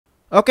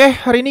Oke,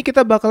 hari ini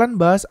kita bakalan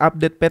bahas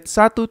update patch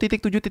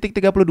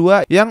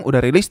 1.7.32 yang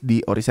udah rilis di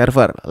Ori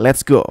server.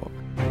 Let's go!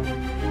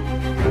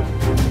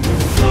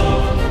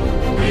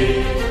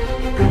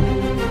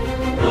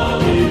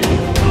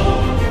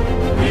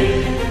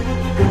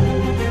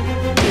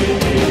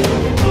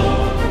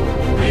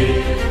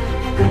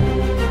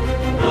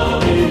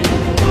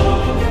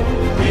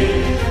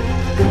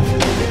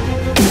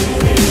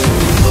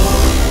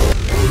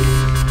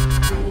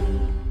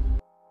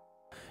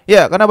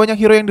 Ya, karena banyak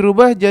hero yang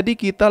dirubah, jadi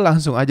kita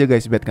langsung aja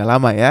guys, bet nggak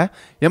lama ya.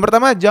 Yang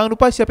pertama, jangan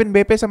lupa siapin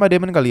BP sama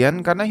diamond kalian,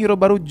 karena hero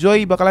baru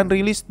Joy bakalan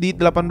rilis di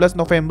 18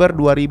 November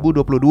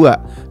 2022.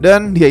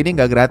 Dan dia ini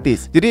nggak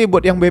gratis. Jadi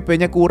buat yang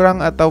BP-nya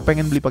kurang atau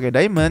pengen beli pakai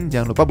diamond,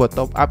 jangan lupa buat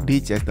top up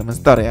di CS Diamond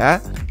Store ya.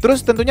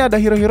 Terus tentunya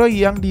ada hero-hero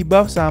yang di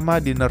buff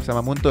sama di nerf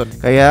sama Muntun,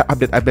 kayak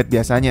update-update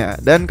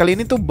biasanya. Dan kali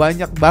ini tuh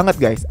banyak banget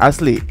guys,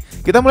 asli.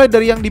 Kita mulai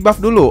dari yang di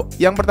buff dulu.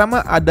 Yang pertama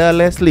ada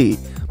Leslie.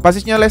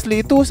 Pasifnya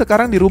Leslie itu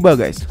sekarang dirubah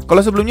guys.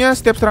 Kalau sebelumnya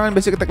setiap serangan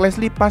basic attack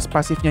Leslie pas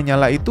pasifnya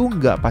nyala itu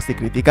nggak pasti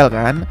kritikal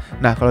kan.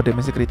 Nah kalau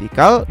damage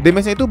kritikal,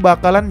 damage-nya itu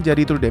bakalan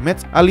jadi true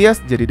damage alias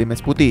jadi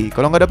damage putih.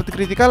 Kalau nggak dapet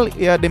kritikal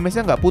ya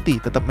damage-nya nggak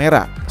putih, tetap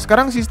merah.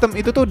 Sekarang sistem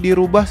itu tuh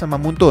dirubah sama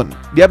Muntun.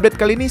 Di update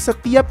kali ini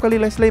setiap kali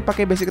Leslie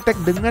pakai basic attack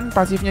dengan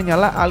pasifnya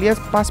nyala alias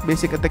pas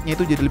basic attack-nya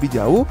itu jadi lebih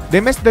jauh,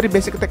 damage dari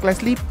basic attack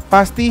Leslie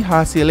pasti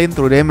hasilin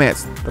true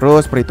damage.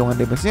 Terus perhitungan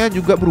damage-nya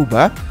juga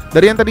berubah.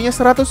 Dari yang tadinya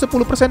 110%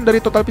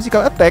 dari total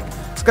physical attack,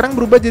 sekarang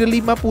berubah jadi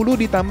 50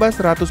 ditambah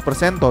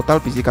 100%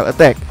 total physical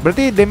attack.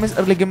 Berarti damage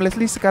early game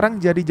Leslie sekarang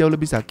jadi jauh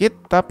lebih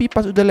sakit, tapi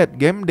pas udah late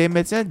game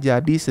damage-nya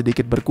jadi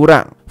sedikit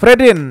berkurang.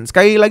 Fredrin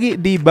sekali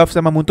lagi di buff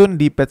sama Muntun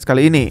di patch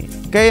kali ini.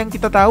 Kayak yang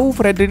kita tahu,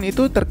 Fredrin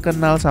itu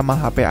terkenal sama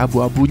HP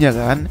abu-abunya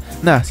kan.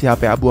 Nah, si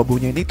HP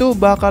abu-abunya ini tuh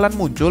bakalan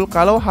muncul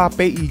kalau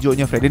HP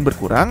hijaunya Fredrin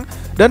berkurang,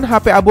 dan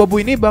HP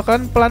abu-abu ini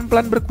bakalan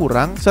pelan-pelan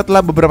berkurang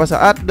setelah beberapa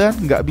saat dan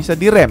nggak bisa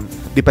direm.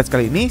 Di patch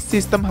kali ini,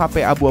 sistem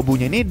HP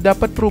abu-abunya ini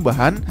dapat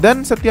perubahan,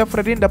 dan setiap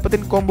Fredrin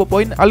dapetin combo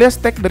point alias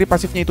stack dari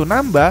pasifnya itu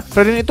nambah,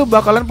 Fredrin itu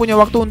bakalan punya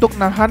waktu untuk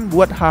nahan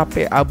buat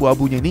HP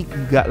abu-abunya ini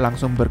nggak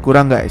langsung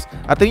berkurang guys.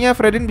 Artinya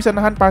Fredrin bisa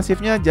nahan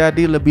pasifnya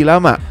jadi lebih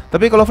lama.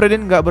 Tapi kalau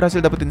Fredrin nggak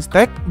berhasil dapetin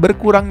stack,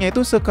 berkurangnya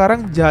itu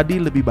sekarang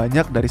jadi lebih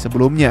banyak dari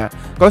sebelumnya.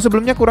 Kalau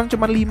sebelumnya kurang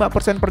cuma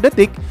 5% per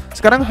detik,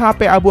 sekarang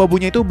HP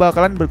abu-abunya itu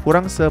bakalan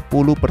berkurang 10%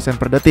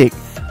 per detik.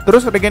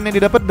 Terus regen yang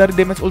didapat dari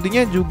damage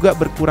ultinya juga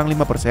berkurang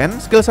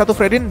 5%. Skill 1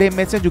 Fredrin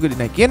damage-nya juga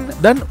dinaikin,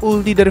 dan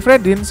ulti dari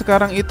Fredrin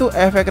sekarang itu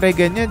efek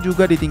regennya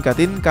juga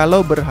ditingkatin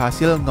kalau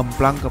berhasil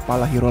ngemplang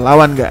kepala hero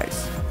lawan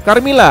guys.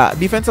 Carmilla,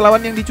 defense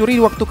lawan yang dicuri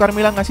waktu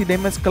Carmilla ngasih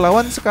damage ke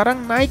lawan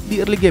sekarang naik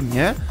di early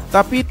game-nya,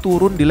 tapi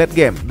turun di late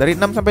game. Dari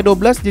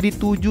 6-12 jadi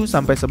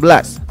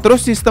 7-11.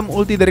 Terus sistem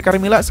ulti dari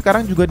Carmilla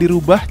sekarang juga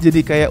dirubah jadi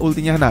kayak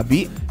ultinya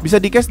Nabi.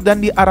 Bisa di-cast dan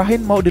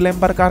diarahin mau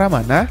dilempar ke arah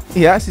mana.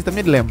 Ya,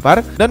 sistemnya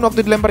dilempar, dan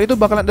waktu dilempar itu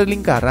bakalan ada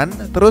lingkaran.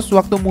 Terus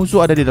waktu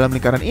musuh ada di dalam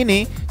lingkaran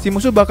ini, si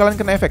musuh bakalan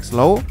kena efek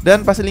slow.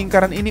 Dan pas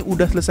lingkaran ini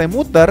udah selesai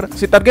muter,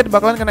 si target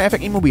bakalan kena efek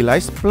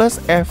immobilize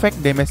plus efek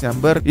damage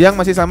number yang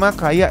masih sama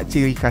kayak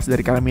ciri khas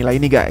dari Carmilla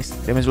ini guys.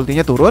 Damage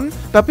ultinya turun,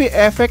 tapi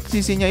efek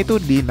sisinya itu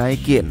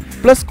dinaikin.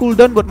 Plus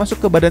cooldown buat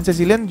masuk ke badan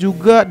Cecilian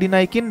juga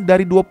dinaikin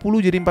dari 20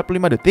 jadi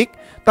 45 detik.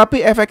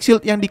 Tapi efek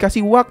shield yang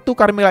dikasih waktu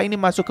Carmilla ini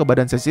masuk ke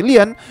badan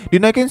Cecilian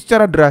dinaikin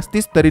secara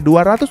drastis dari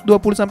 220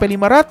 sampai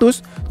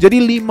 500 jadi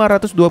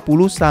 520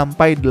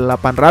 sampai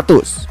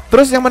 800.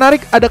 Terus yang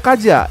menarik ada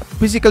Kaja.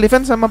 Physical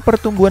defense sama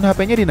pertumbuhan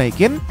HP-nya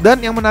dinaikin, dan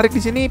yang menarik di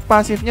sini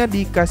pasifnya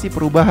dikasih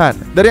perubahan.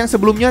 Dari yang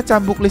sebelumnya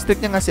cambuk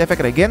listriknya ngasih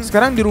efek regen,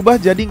 sekarang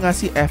dirubah jadi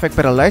ngasih efek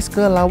paralyze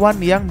ke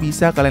lawan yang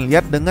bisa kalian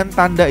lihat dengan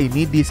tanda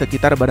ini di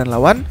sekitar badan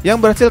lawan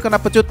yang berhasil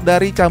kena pecut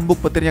dari cambuk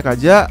petirnya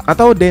Kaja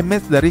atau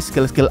damage dari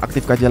skill-skill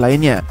aktif Kaja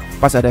lainnya.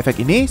 Pas ada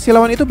efek ini, si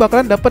lawan itu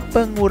bakalan dapat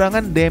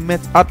pengurangan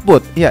damage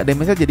output. Ya,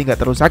 damage-nya jadi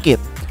nggak terlalu sakit.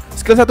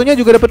 Skill satunya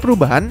juga dapat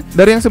perubahan.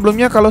 Dari yang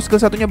sebelumnya kalau skill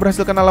satunya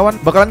berhasil kena lawan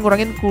bakalan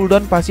ngurangin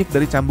cooldown pasif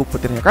dari cambuk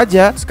petirnya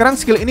Kaja. Sekarang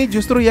skill ini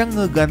justru yang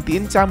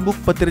ngegantiin cambuk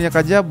petirnya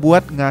Kaja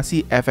buat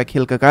ngasih efek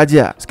heal ke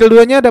Kaja. Skill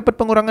 2-nya dapat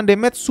pengurangan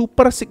damage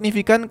super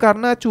signifikan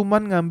karena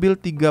cuman ngambil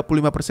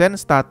 35%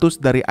 status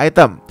dari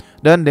item.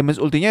 Dan damage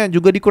ultinya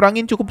juga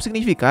dikurangin cukup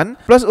signifikan.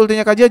 Plus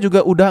ultinya Kaja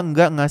juga udah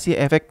nggak ngasih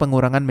efek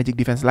pengurangan magic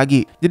defense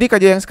lagi. Jadi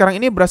Kaja yang sekarang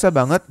ini berasa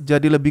banget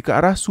jadi lebih ke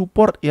arah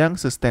support yang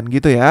sustain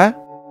gitu ya.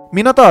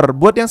 Minotaur,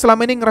 buat yang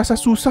selama ini ngerasa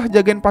susah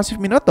jagain pasif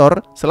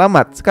Minotaur,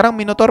 selamat. Sekarang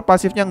Minotaur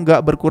pasifnya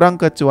nggak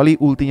berkurang kecuali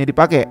ultinya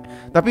dipakai.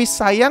 Tapi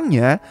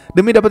sayangnya,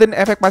 demi dapetin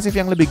efek pasif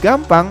yang lebih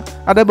gampang,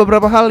 ada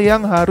beberapa hal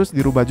yang harus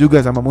dirubah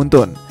juga sama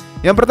Muntun.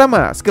 Yang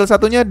pertama, skill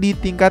satunya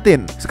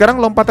ditingkatin. Sekarang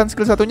lompatan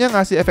skill satunya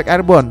ngasih efek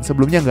airborne,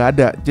 sebelumnya nggak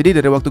ada. Jadi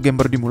dari waktu game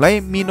baru dimulai,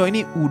 Mino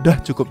ini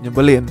udah cukup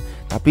nyebelin.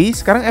 Tapi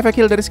sekarang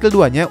efek heal dari skill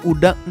 2-nya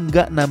udah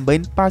nggak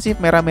nambahin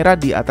pasif merah-merah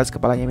di atas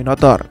kepalanya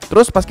Minotaur.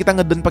 Terus pas kita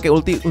ngeden pakai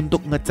ulti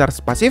untuk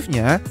nge-charge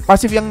pasifnya,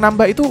 pasif yang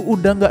nambah itu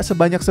udah nggak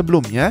sebanyak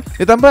sebelumnya.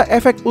 Ditambah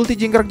efek ulti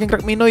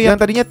jingkrak-jingkrak Mino yang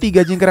tadinya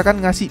 3 jingkrakan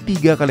ngasih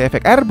 3 kali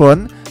efek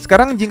airborne,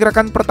 Sekarang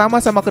jingkrakan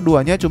pertama sama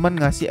keduanya cuman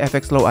ngasih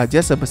efek slow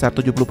aja sebesar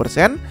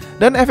 70%,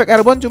 dan efek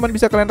airborne cuman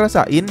bisa kalian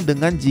rasain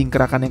dengan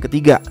jingkrakan yang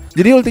ketiga.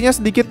 Jadi ultinya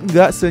sedikit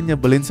nggak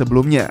senyebelin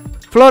sebelumnya.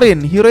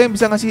 Florin, hero yang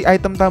bisa ngasih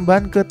item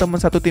tambahan ke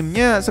teman satu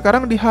timnya,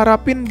 sekarang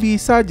diharapin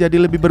bisa jadi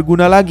lebih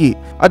berguna lagi.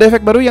 Ada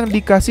efek baru yang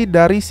dikasih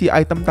dari si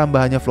item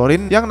tambahannya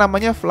Florin yang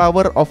namanya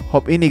Flower of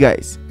Hope ini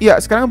guys. Iya,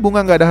 sekarang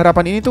bunga nggak ada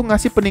harapan ini tuh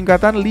ngasih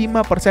peningkatan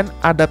 5%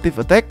 adaptive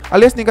attack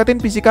alias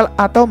ningkatin physical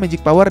atau magic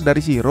power dari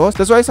si hero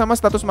sesuai sama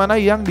status mana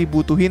yang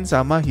dibutuhin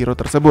sama hero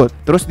tersebut.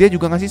 Terus dia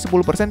juga ngasih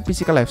 10%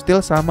 physical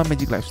lifesteal sama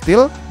magic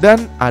lifesteal,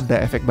 dan ada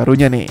efek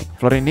barunya nih.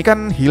 Florin ini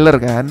kan healer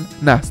kan.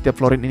 Nah,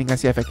 setiap Florin ini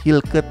ngasih efek heal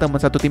ke teman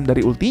satu tim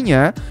dari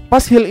ultinya,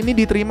 pas heal ini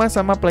diterima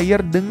sama player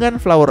dengan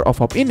Flower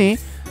of Hope ini,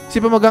 si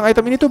pemegang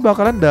item ini tuh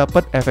bakalan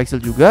dapat efek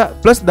shield juga,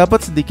 plus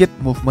dapat sedikit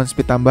movement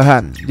speed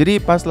tambahan.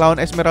 Jadi pas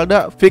lawan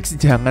Esmeralda, fix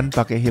jangan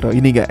pakai hero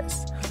ini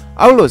guys.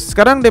 Aulus,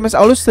 sekarang damage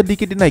Aulus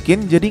sedikit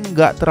dinaikin, jadi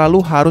nggak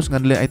terlalu harus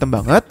ngandelin item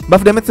banget. Buff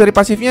damage dari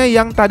pasifnya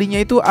yang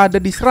tadinya itu ada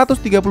di 130%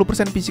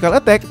 physical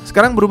attack,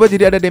 sekarang berubah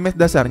jadi ada damage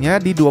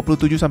dasarnya di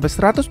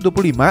 27-125,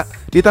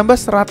 ditambah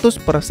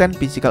 100%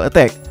 physical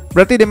attack.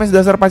 Berarti damage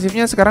dasar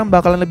pasifnya sekarang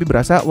bakalan lebih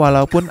berasa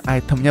walaupun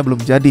itemnya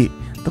belum jadi.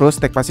 Terus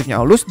stack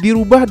pasifnya Aulus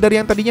dirubah dari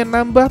yang tadinya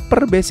nambah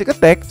per basic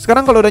attack,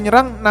 sekarang kalau udah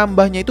nyerang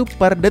nambahnya itu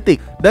per detik.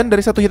 Dan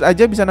dari satu hit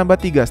aja bisa nambah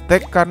 3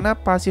 stack karena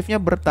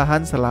pasifnya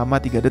bertahan selama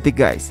 3 detik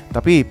guys.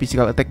 Tapi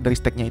physical attack dari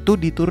stacknya itu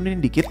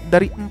diturunin dikit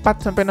dari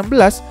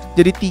 4-16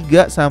 jadi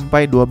 3-12.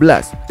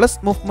 Plus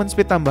movement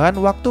speed tambahan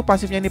waktu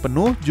pasifnya ini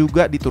penuh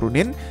juga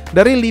diturunin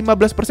dari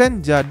 15%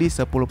 jadi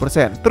 10%.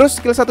 Terus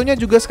skill satunya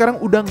juga sekarang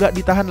udah nggak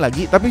ditahan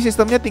lagi, tapi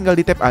sistemnya tinggal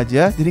di tap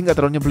aja, jadi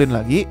nggak terlalu nyebelin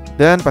lagi.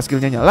 Dan pas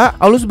skillnya nyala,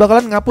 Aulus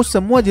bakalan ngapus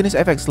semua jenis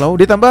efek slow,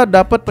 ditambah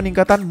dapat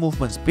peningkatan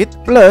movement speed,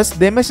 plus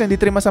damage yang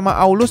diterima sama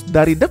Aulus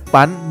dari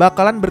depan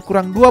bakalan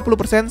berkurang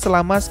 20%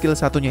 selama skill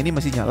satunya ini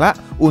masih nyala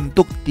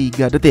untuk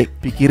 3 detik.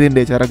 Pikirin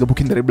deh cara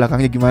gebukin dari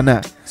belakangnya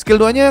gimana. Skill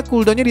 2-nya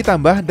cooldownnya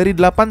ditambah dari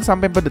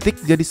 8-4 detik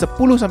jadi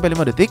 10-5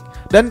 detik,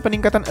 dan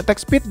peningkatan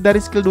attack speed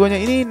dari skill 2-nya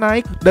ini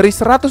naik dari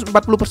 140%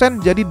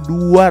 jadi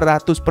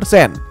 200%.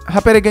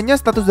 HP regennya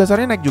status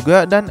dasarnya naik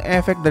juga, dan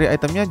efek dari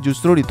itemnya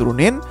justru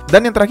diturunin.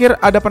 Dan yang terakhir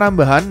ada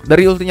penambahan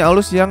dari ultinya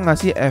Aulus yang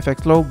ngasih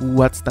efek slow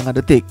buat setengah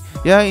detik.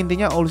 Ya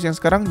intinya Aulus yang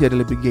sekarang jadi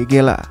lebih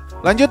GG lah.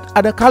 Lanjut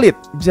ada Khalid,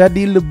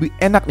 jadi lebih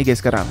enak nih guys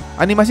sekarang.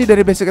 Animasi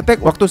dari basic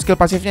attack waktu skill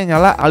pasifnya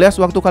nyala alias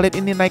waktu Khalid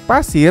ini naik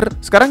pasir,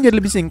 sekarang jadi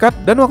lebih singkat,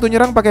 dan waktu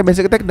nyerang pakai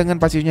basic attack dengan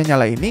pasifnya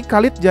nyala ini,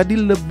 Khalid jadi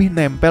lebih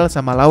nempel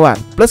sama lawan.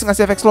 Plus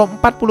ngasih efek slow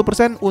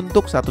 40%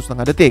 untuk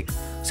 1,5 detik.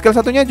 Skill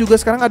satunya juga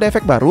sekarang ada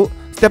efek baru.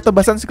 Setiap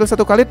tebasan skill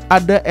 1 Khalid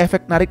ada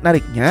efek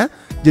narik-nariknya.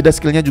 Jeda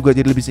skillnya juga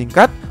jadi lebih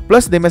singkat,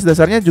 plus damage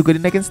dasarnya juga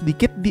dinaikin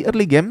sedikit di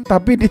early game,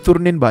 tapi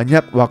diturunin banyak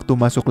waktu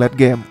masuk late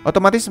game.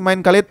 Otomatis main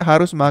Khalid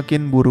harus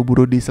makin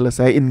buru-buru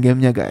diselesaiin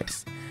gamenya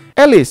guys.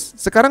 Alice,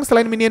 sekarang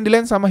selain minion di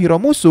lane sama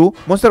hero musuh,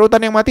 monster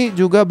hutan yang mati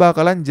juga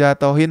bakalan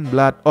jatohin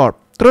Blood Orb.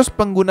 Terus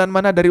penggunaan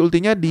mana dari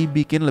ultinya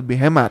dibikin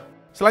lebih hemat.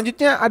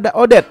 Selanjutnya ada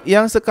Odette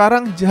yang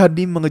sekarang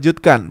jadi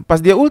mengejutkan.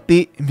 Pas dia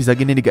ulti, bisa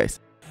gini nih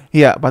guys.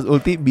 Ya, pas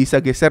ulti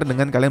bisa geser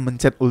dengan kalian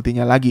mencet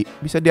ultinya lagi.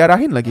 Bisa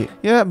diarahin lagi.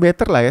 Ya,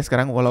 better lah ya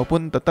sekarang,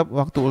 walaupun tetap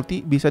waktu ulti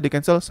bisa di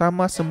cancel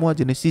sama semua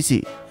jenis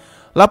CC.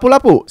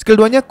 Lapu-lapu, skill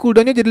 2-nya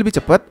cooldownnya jadi lebih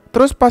cepat.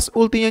 Terus pas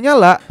ultinya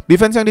nyala,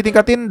 defense yang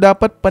ditingkatin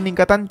dapat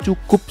peningkatan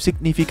cukup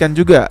signifikan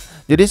juga.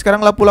 Jadi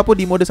sekarang lapu-lapu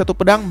di mode 1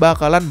 pedang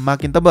bakalan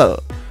makin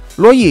tebal.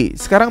 Loyi,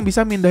 sekarang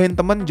bisa mindahin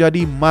temen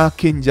jadi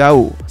makin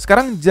jauh.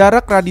 Sekarang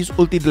jarak radius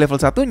ulti di level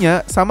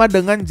 1-nya sama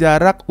dengan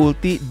jarak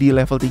ulti di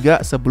level 3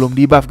 sebelum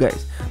di buff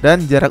guys.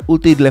 Dan jarak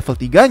ulti di level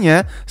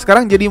 3-nya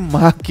sekarang jadi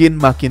makin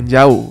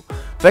jauh.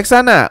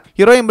 Vexana,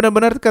 hero yang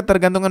benar-benar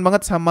ketergantungan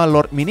banget sama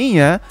Lord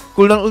Mininya.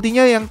 Cooldown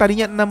ultinya yang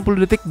tadinya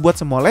 60 detik buat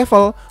semua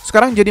level,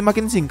 sekarang jadi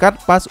makin singkat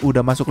pas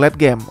udah masuk late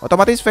game.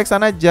 Otomatis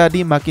Vexana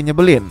jadi makin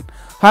nyebelin.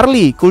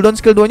 Harley, cooldown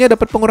skill 2-nya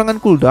dapat pengurangan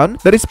cooldown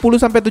dari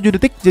 10-7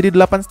 detik jadi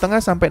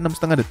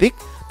 8,5-6,5 detik.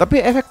 Tapi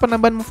efek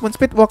penambahan movement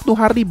speed waktu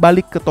Harley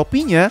balik ke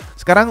topinya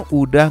sekarang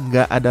udah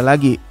nggak ada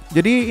lagi.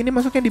 Jadi ini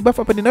masuknya di buff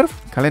apa di nerf?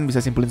 Kalian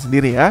bisa simpulin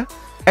sendiri ya.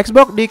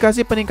 Xbox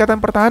dikasih peningkatan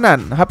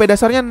pertahanan. HP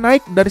dasarnya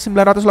naik dari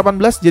 918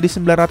 jadi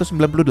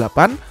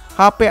 998.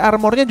 HP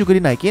armornya juga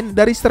dinaikin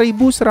dari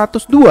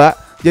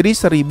 1102 jadi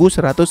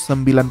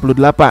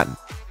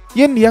 1198.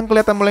 Yin yang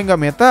kelihatan mulai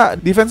nggak meta,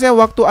 defense-nya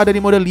waktu ada di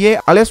mode Lie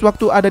alias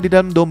waktu ada di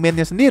dalam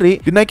domainnya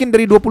sendiri dinaikin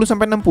dari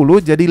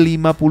 20-60 jadi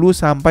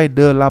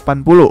 50-80.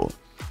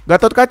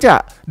 Gatot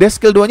Kaca, dash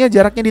skill 2-nya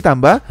jaraknya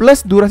ditambah,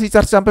 plus durasi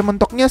charge sampai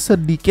mentoknya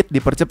sedikit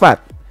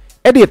dipercepat.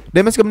 Edit,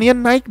 damage ke minion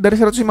naik dari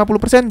 150%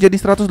 jadi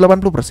 180%.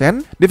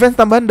 Defense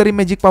tambahan dari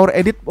magic power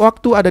edit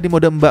waktu ada di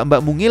mode mbak-mbak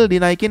mungil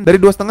dinaikin dari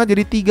 2,5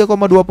 jadi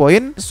 3,2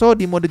 poin. So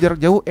di mode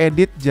jarak jauh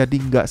edit jadi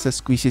nggak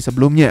se-squishy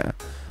sebelumnya.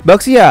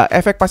 Baxia,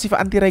 efek pasif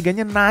anti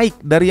regennya naik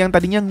dari yang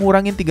tadinya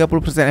ngurangin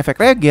 30% efek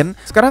regen,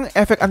 sekarang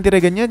efek anti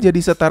regennya jadi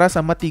setara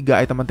sama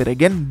 3 item anti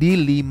regen di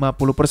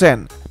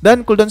 50%.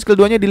 Dan cooldown skill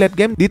 2-nya di late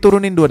game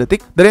diturunin 2 detik,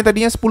 dari yang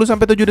tadinya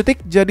 10-7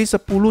 detik jadi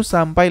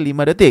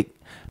 10-5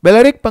 detik.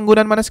 Balearic,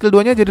 penggunaan mana skill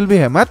 2-nya jadi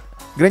lebih hemat.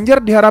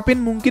 Granger diharapin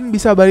mungkin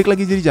bisa balik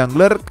lagi jadi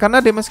jungler karena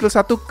damage skill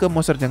 1 ke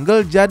monster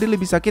jungle jadi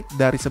lebih sakit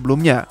dari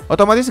sebelumnya.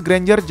 Otomatis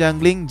Granger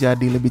jungling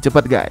jadi lebih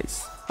cepat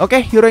guys. Oke,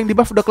 hero yang di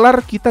buff udah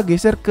kelar, kita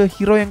geser ke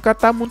hero yang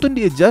kata Muntun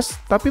di adjust,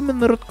 tapi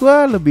menurut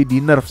gua lebih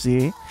di nerf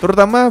sih.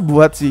 Terutama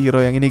buat si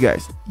hero yang ini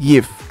guys,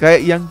 Yif.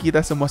 Kayak yang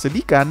kita semua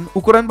sedihkan,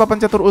 ukuran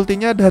papan catur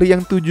ultinya dari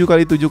yang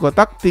 7x7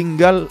 kotak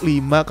tinggal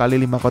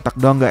 5x5 kotak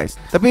doang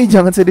guys. Tapi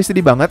jangan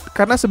sedih-sedih banget,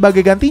 karena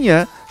sebagai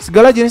gantinya,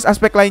 segala jenis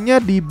aspek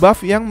lainnya di buff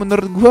yang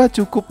menurut gua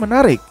cukup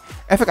menarik.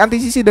 Efek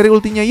anti-sisi dari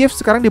ultinya Yif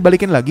sekarang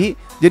dibalikin lagi,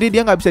 jadi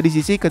dia nggak bisa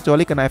disisi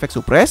kecuali kena efek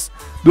suppress.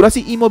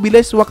 Durasi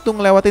immobilize waktu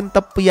ngelewatin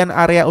tepian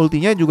area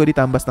ultinya juga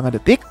ditambah setengah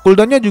detik.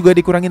 Cooldownnya juga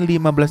dikurangin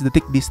 15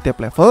 detik di setiap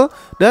level.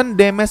 Dan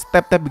damage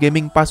tap-tap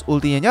gaming pas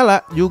ultinya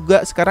nyala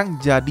juga sekarang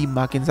jadi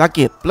makin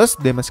sakit. Plus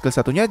damage skill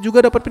satunya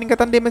juga dapat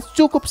peningkatan damage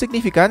cukup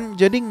signifikan,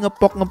 jadi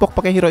ngepok-ngepok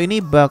pakai hero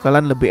ini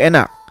bakalan lebih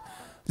enak.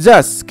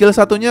 Zas, skill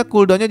satunya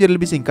cooldownnya jadi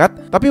lebih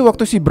singkat, tapi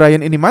waktu si Brian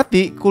ini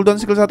mati, cooldown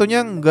skill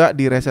satunya nggak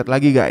direset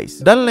lagi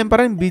guys. Dan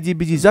lemparan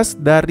biji-biji Zas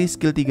dari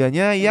skill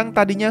 3-nya yang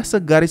tadinya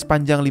segaris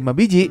panjang 5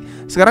 biji,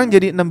 sekarang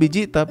jadi 6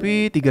 biji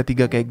tapi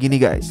 3-3 kayak gini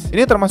guys.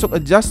 Ini termasuk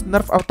adjust,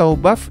 nerf, atau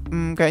buff,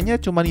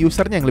 kayaknya cuman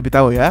usernya yang lebih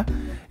tahu ya.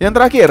 Yang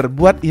terakhir,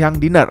 buat yang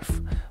di nerf.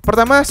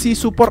 Pertama, si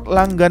support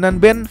langganan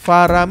band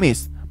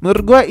Faramis.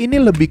 Menurut gua ini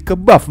lebih ke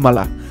buff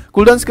malah.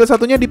 Cooldown skill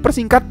satunya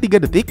dipersingkat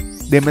 3 detik,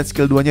 damage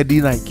skill 2-nya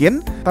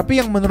dinaikin. Tapi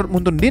yang menurut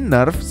Muntun di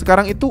nerf,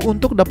 sekarang itu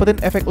untuk dapetin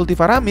efek ulti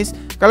Faramis,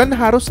 kalian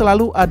harus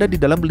selalu ada di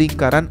dalam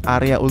lingkaran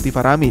area ulti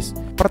Faramis.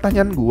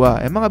 Pertanyaan gua,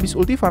 emang habis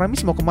ulti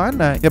Faramis mau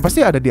kemana? Ya pasti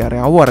ada di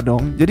area war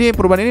dong. Jadi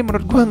perubahan ini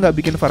menurut gua nggak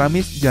bikin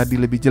Faramis jadi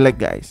lebih jelek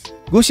guys.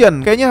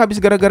 Gusion, kayaknya habis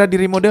gara-gara di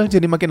remodel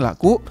jadi makin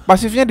laku.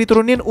 Pasifnya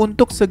diturunin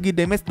untuk segi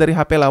damage dari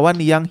HP lawan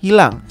yang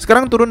hilang.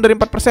 Sekarang turun dari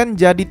 4%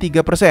 jadi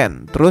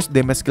 3%. Terus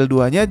damage skill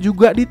 2-nya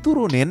juga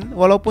diturunin,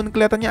 walaupun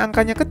kelihatannya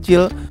angkanya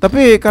kecil,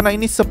 tapi karena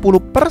ini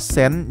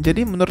 10%,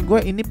 jadi menurut gue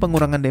ini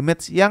pengurangan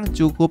damage yang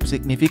cukup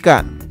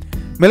signifikan.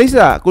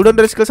 Melissa, cooldown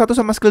dari skill 1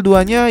 sama skill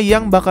 2-nya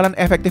yang bakalan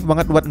efektif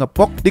banget buat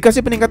ngepok,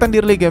 dikasih peningkatan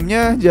di early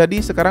game-nya, jadi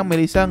sekarang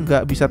Melissa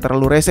nggak bisa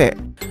terlalu rese.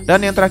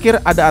 Dan yang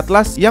terakhir ada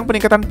Atlas yang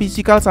peningkatan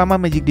physical sama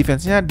magic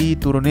defense-nya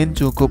diturunin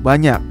cukup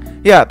banyak.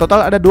 Ya,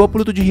 total ada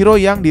 27 hero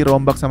yang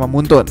dirombak sama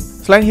Muntun.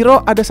 Selain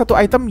hero, ada satu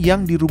item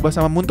yang dirubah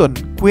sama Muntun,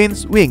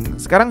 Queen's Wing.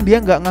 Sekarang dia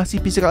nggak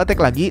ngasih physical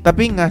attack lagi,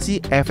 tapi ngasih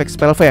efek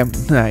spell fam.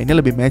 Nah, ini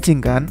lebih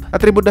matching kan?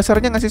 Atribut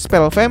dasarnya ngasih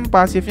spell fam,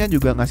 pasifnya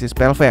juga ngasih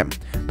spell fam.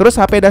 Terus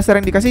HP dasar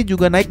yang dikasih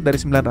juga naik dari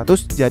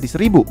 900 jadi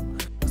 1000.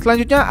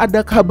 Selanjutnya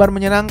ada kabar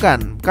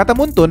menyenangkan. Kata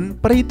Muntun,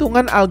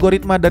 perhitungan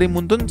algoritma dari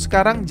Muntun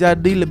sekarang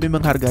jadi lebih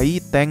menghargai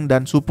tank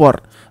dan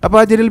support.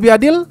 Apa jadi lebih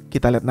adil?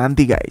 Kita lihat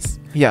nanti guys.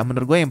 Ya,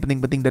 menurut gue yang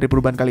penting-penting dari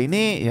perubahan kali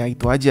ini ya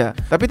itu aja.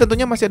 Tapi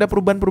tentunya masih ada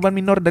perubahan-perubahan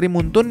minor dari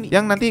Muntun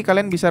yang nanti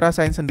kalian bisa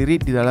rasain sendiri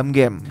di dalam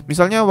game.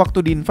 Misalnya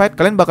waktu di invite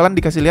kalian bakalan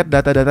dikasih lihat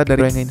data-data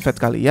dari yang invite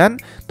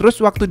kalian. Terus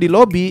waktu di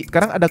lobby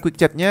sekarang ada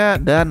quick chatnya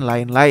dan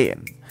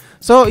lain-lain.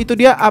 So, itu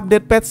dia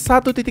update patch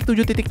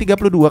 1.7.32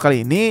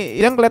 kali ini.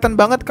 Yang kelihatan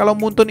banget kalau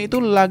Muntun itu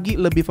lagi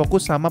lebih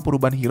fokus sama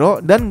perubahan hero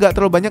dan nggak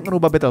terlalu banyak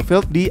ngerubah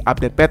battlefield di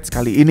update patch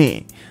kali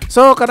ini.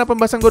 So, karena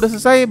pembahasan gue udah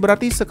selesai,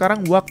 berarti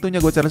sekarang waktunya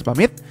gue Charles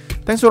pamit.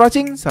 Thanks for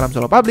watching, salam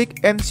solo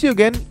public, and see you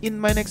again in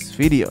my next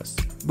videos.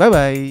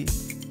 Bye-bye.